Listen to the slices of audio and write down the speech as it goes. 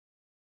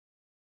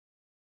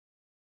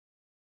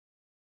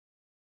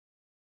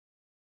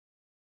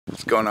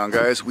What's going on,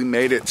 guys? We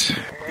made it.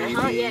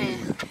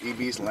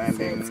 Ebey's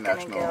Landing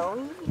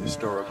National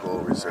Historical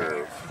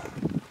Reserve.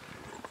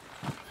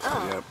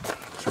 Yep.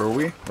 So are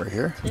we? We're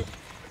here?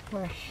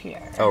 We're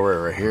here. Oh,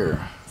 we're right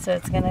here. So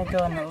it's gonna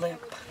go in a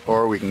loop.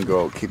 Or we can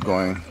keep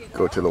going,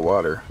 go to the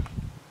water.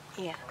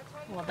 Yeah.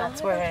 Well,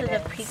 that's where it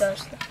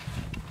is.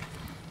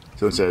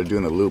 So instead of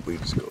doing the loop, we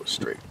just go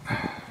straight.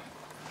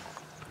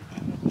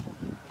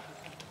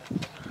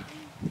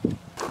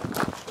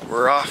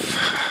 We're off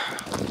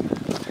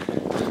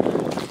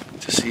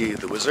to see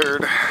the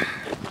wizard.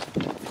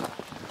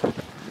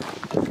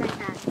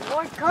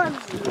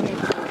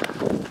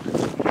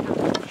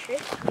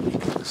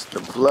 It's the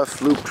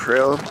Bluff Loop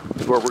Trail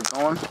is where we're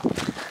going.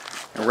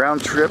 A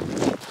round trip.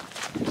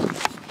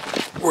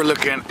 We're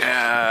looking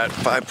at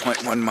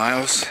 5.1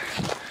 miles.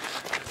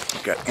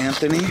 We've got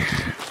Anthony,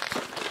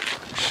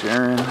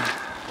 Sharon,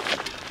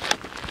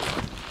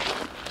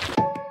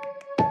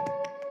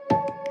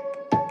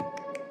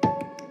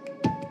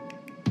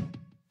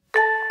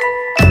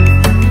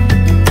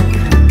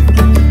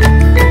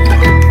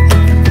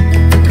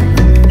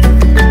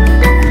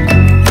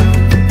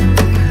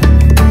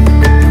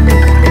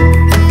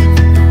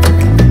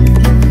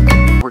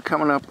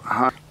 coming up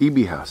on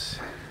Ebey house.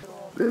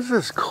 This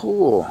is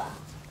cool.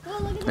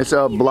 It's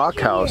a block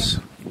house,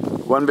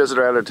 one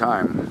visitor at a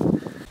time.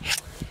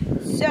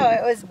 So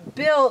it was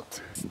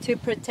built to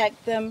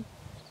protect them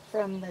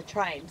from the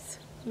tribes.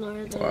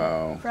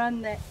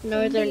 From the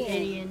Northern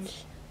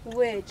Indians.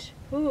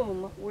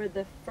 Whom were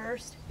the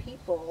first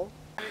people.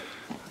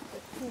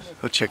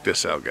 So check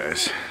this out,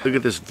 guys. Look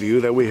at this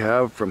view that we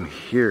have from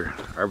here,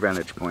 our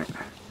vantage point.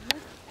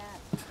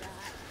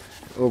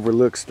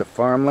 Overlooks the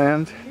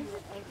farmland.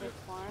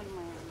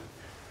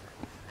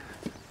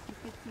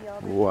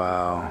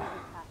 Wow.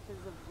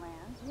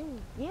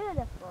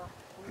 Beautiful.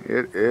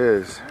 It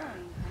is.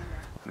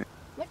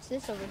 What's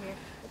this over here?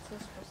 What's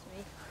this supposed to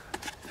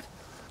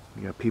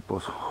be? You got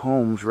people's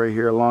homes right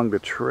here along the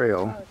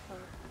trail.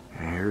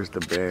 And here's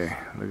the bay.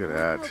 Look at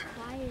that.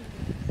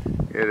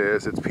 It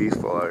is. It's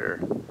peaceful out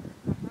here.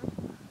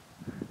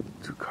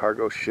 Two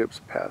cargo ships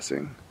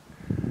passing.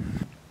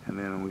 And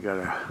then we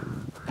gotta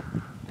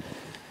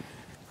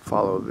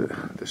follow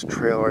this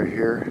trail right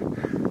here.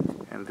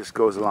 And this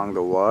goes along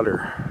the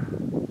water.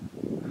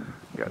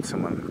 Got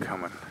someone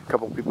coming. A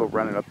couple people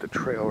running up the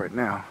trail right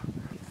now.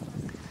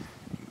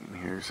 And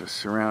here's the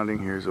surrounding.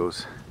 Here's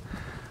those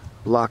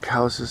block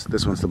houses.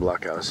 This one's the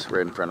block house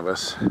right in front of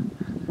us.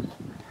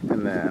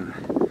 And then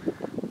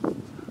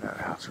that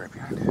house right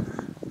behind it.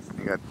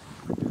 You got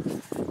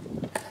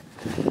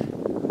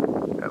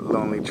that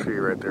lonely tree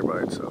right there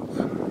by itself.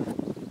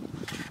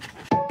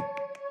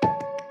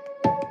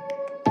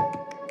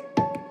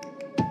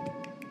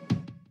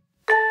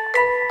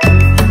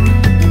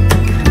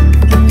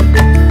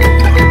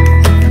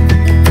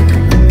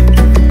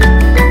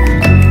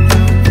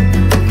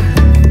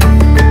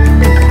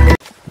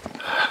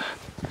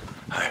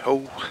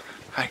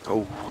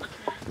 Hi-ho.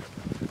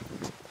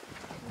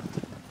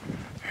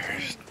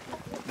 There's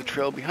the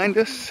trail behind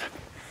us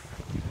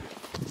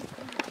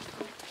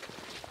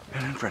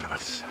and in front of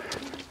us.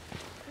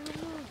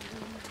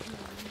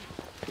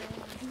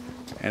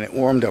 And it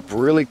warmed up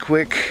really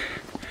quick.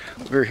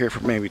 We were here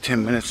for maybe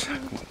 10 minutes.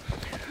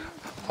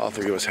 All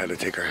three of us had to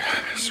take our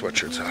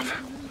sweatshirts off.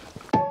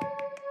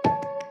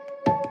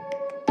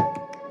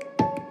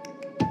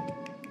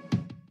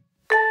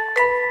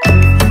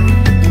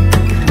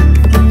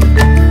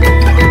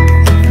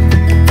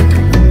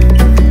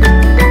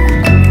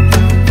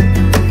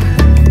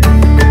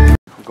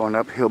 Going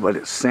uphill, but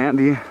it's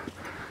sandy.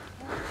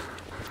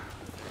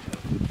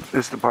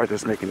 This is the part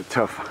that's making it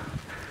tough.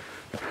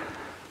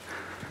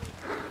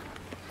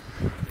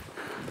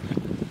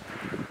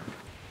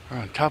 We're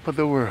on top of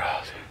the world.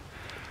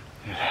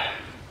 Yeah.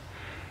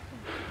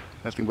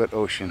 Nothing but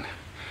ocean.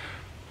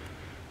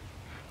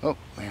 Oh,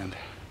 land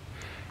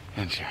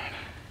and Sharon.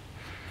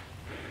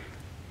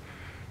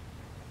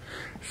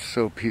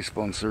 So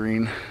peaceful and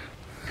serene.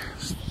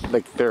 It's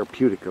like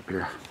therapeutic up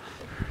here.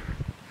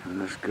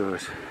 And this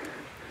goes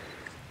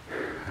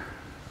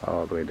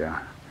all the way down.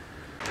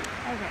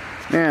 Okay.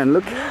 Man,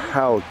 look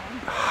how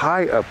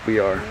high up we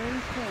are.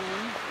 And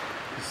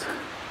if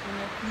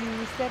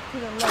you step to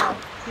the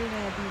left, you're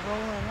going to be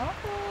rolling all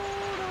the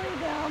way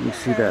down. You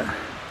see that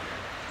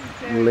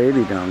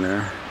lady down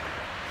there?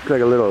 Looks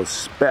like a little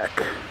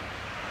speck.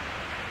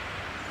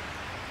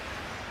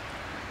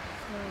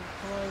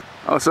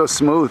 Oh, so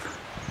smooth.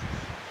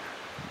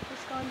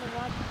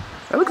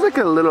 That looks like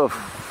a little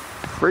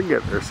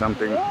frigate or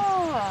something. Yeah.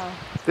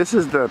 This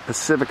is the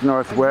Pacific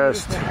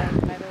Northwest.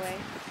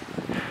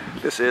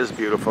 This is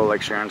beautiful,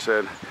 like Sharon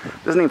said.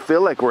 Doesn't even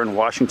feel like we're in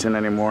Washington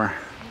anymore.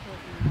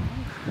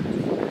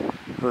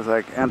 It was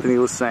like Anthony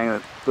was saying,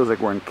 it feels like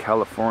we're in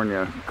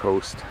California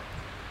coast.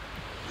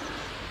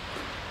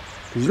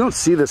 Because you don't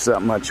see this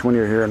that much when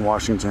you're here in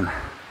Washington.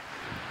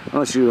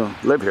 Unless you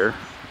live here,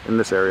 in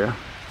this area.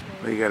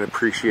 But you gotta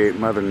appreciate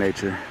Mother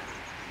Nature.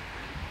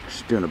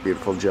 She's doing a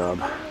beautiful job.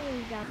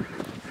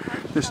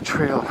 This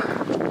trail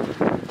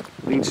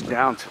leads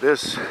down to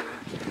this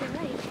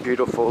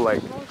beautiful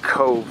like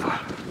cove.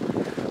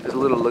 There's a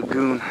little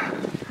lagoon.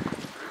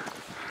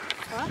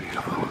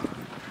 Beautiful.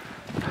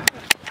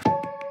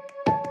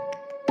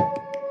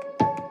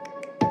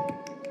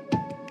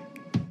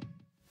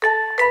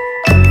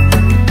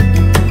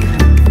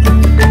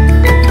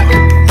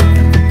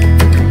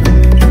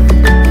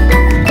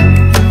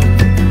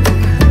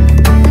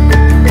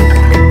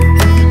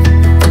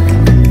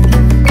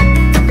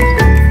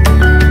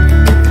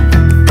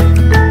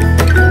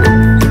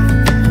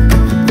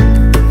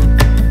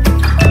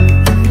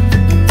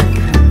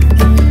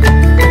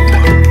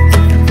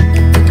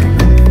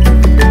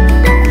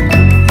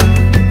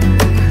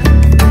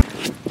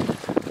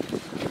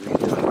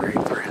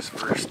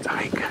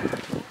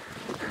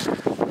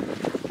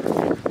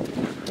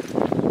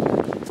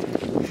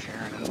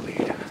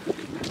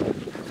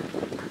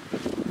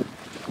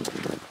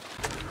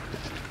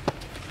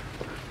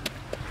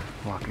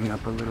 Walking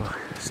up a little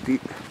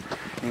steep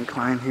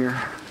incline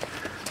here.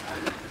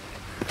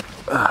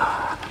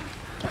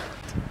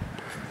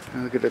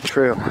 And look at the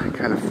trail, it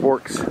kind of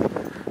forks. Go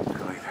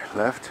either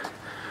left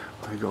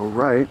or you go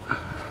right.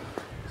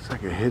 It's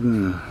like a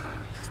hidden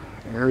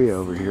area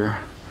over here.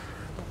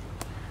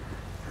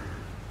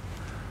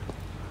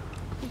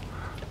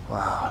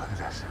 Wow, look at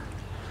this.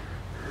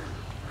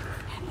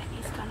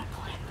 He's gonna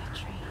climb the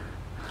tree.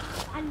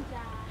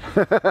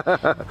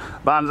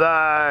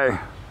 Bonsai! Bonsai!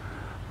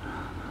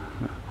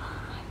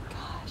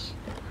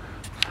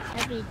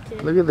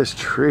 Look at this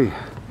tree.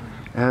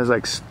 It has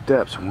like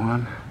steps.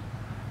 1,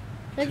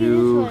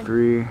 2,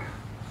 3.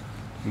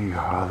 You go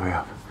all the way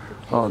up.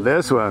 Oh,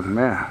 this one,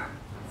 man.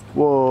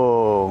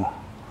 Whoa.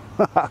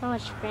 So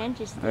much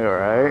branches. All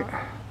right.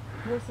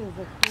 This is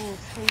a cool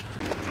tree.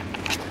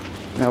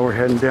 Now we're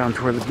heading down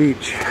toward the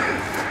beach.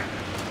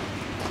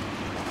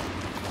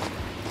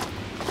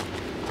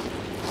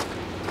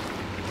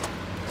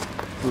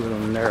 A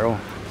little narrow,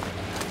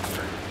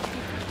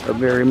 but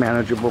very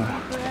manageable.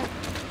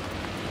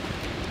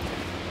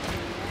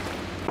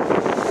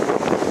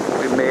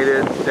 Made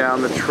it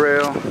down the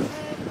trail.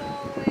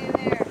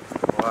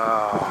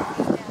 Wow.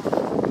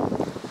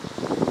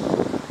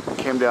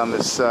 Came down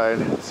this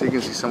side, so you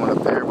can see someone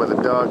up there with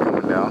a dog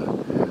coming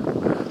down.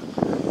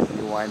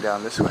 You wind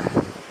down this way.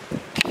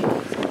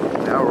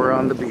 Now we're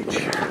on the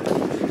beach.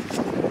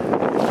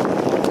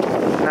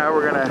 Now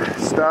we're gonna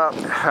stop,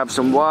 have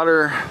some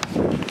water,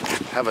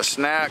 have a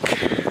snack.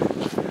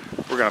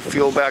 We're gonna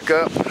fuel back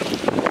up.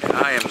 And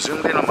I am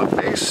zoomed in on my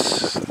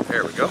face.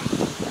 There we go.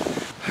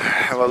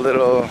 Have a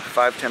little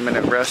 5-10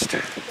 minute rest.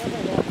 And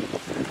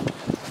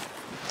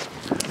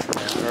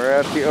we're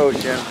at the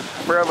ocean.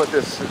 I forgot what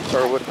this,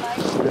 or what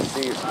this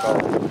sea is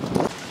called.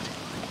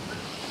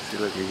 See,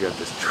 look, you got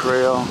this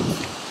trail.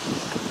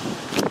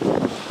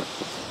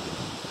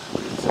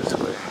 It's this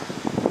way.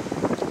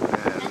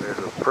 And there's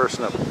a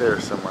person up there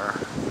somewhere.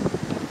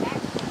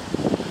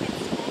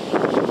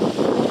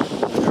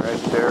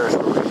 Right there is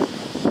where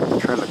we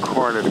turn the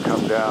corner to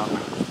come down,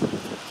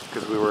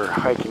 because we were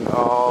hiking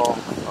all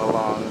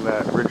along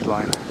that ridge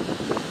line.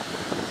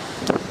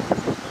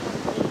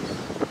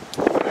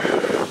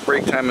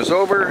 Break time is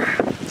over.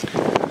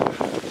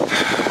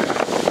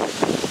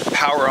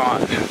 Power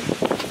on.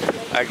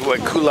 Like what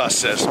Kula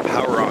says,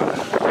 power on.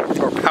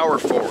 Or power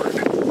forward.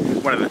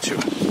 One of the two.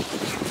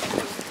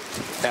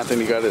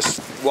 Anthony got his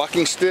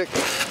walking stick,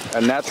 a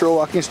natural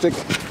walking stick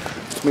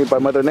made by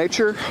Mother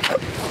Nature.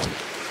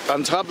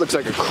 On top looks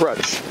like a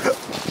crutch.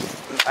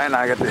 And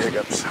I got the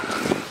hiccups.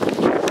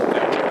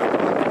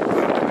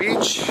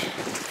 Beach.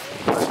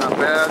 That's not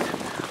bad.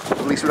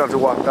 At least we don't have to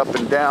walk up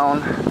and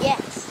down.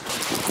 Yes.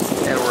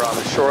 And we're on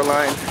the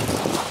shoreline.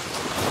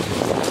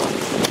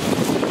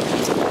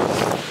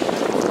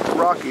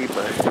 Rocky,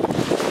 but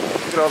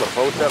look at all the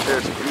boats out there.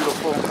 It's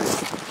beautiful.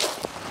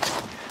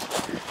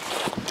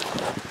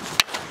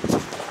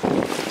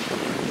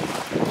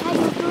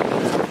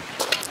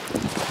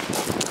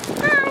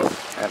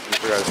 Anthony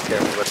forgot his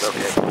camera, but it's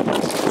okay.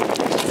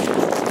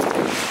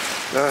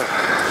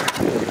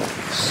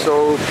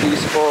 So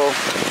peaceful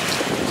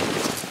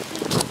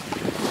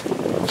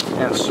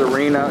and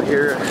serene out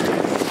here.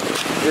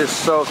 It is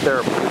so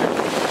therapeutic.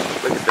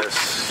 Look at this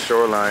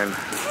shoreline.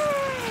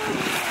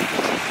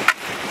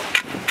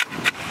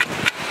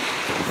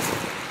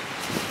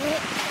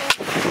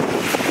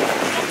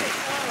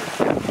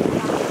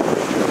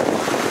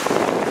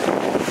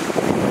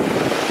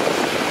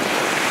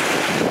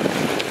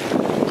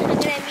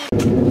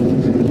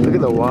 Look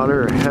at the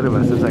water ahead of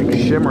us. It's like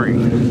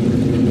shimmering.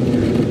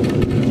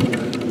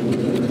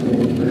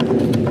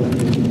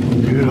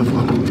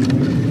 Beautiful.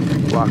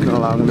 Walking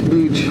along the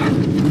beach.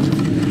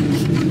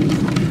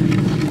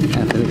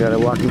 Anthony got a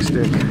walking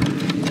stick.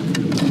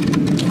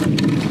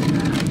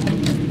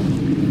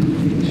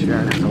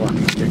 Sharon has a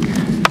walking stick.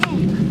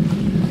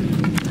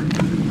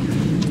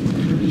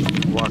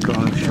 Walk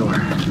along the shore.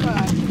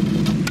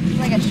 It's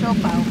like a show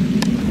bow.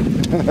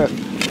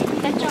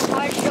 That's a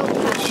hard show bow.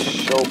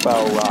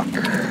 Shopao rock.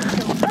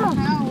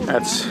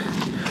 That's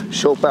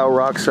Shopao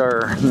rocks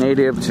are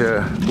native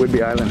to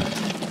Whidbey Island.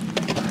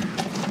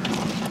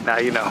 Now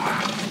you know.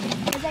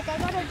 It's like like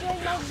I gotta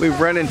join my We've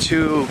run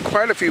into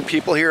quite a few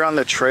people here on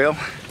the trail.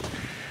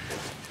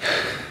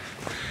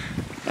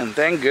 And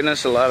thank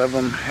goodness a lot of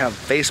them have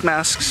face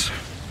masks.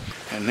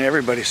 And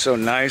everybody's so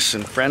nice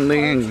and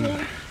friendly.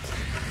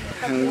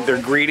 And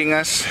they're greeting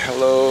us.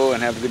 Hello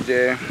and have a good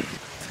day.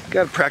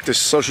 Gotta practice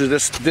social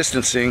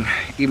distancing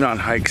even on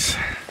hikes.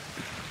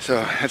 So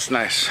that's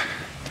nice.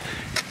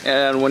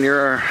 And when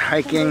you're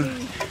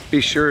hiking,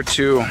 be sure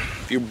to,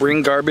 if you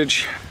bring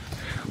garbage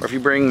or if you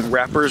bring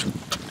wrappers,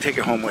 take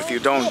it home with you.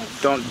 Don't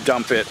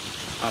dump it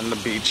on the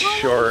beach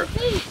or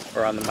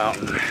on the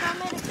mountain.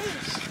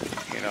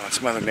 You know,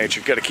 it's Mother Nature.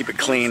 You gotta keep it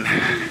clean.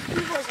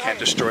 Can't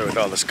destroy it with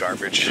all this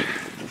garbage.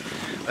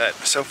 But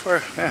so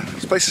far, yeah,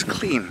 this place is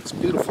clean. It's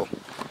beautiful.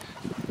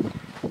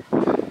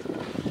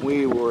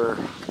 We were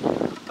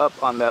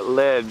up on that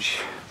ledge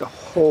the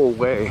whole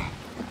way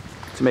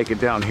to make it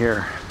down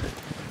here.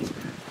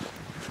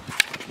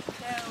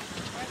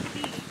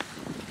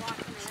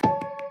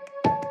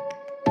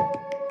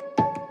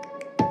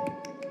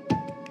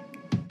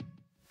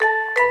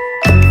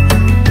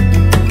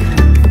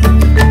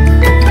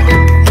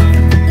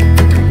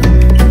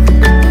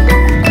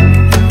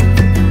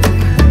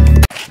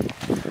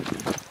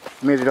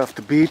 Made it off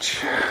the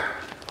beach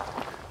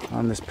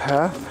on this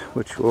path,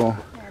 which will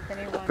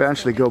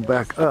eventually go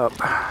back up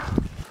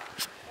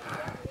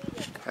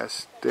as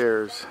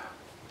stairs.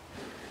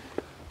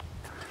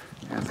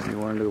 Anthony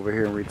wanted to go over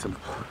here and read some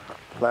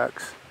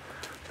plaques.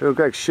 They look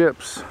like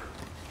ships.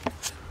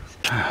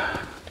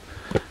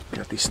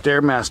 Got these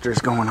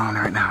stairmasters going on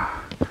right now.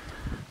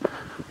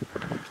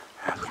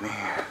 Anthony,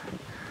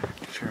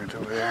 Sharon's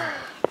over there.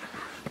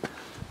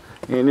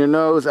 In your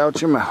nose, out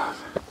your mouth.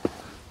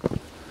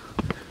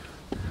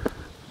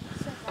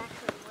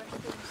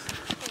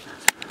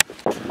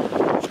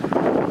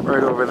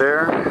 Right over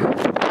there,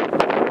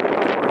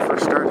 where we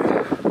first started.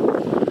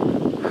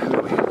 And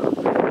then we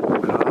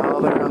went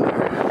all there on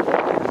there.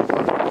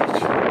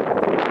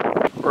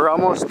 We're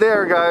almost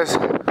there, guys.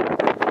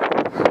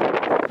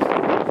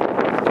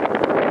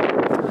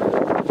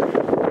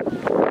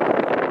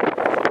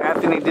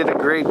 Anthony did a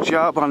great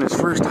job on his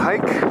first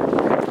hike.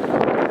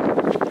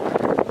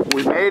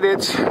 We made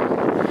it.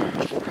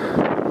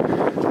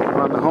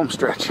 We're on the home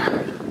stretch.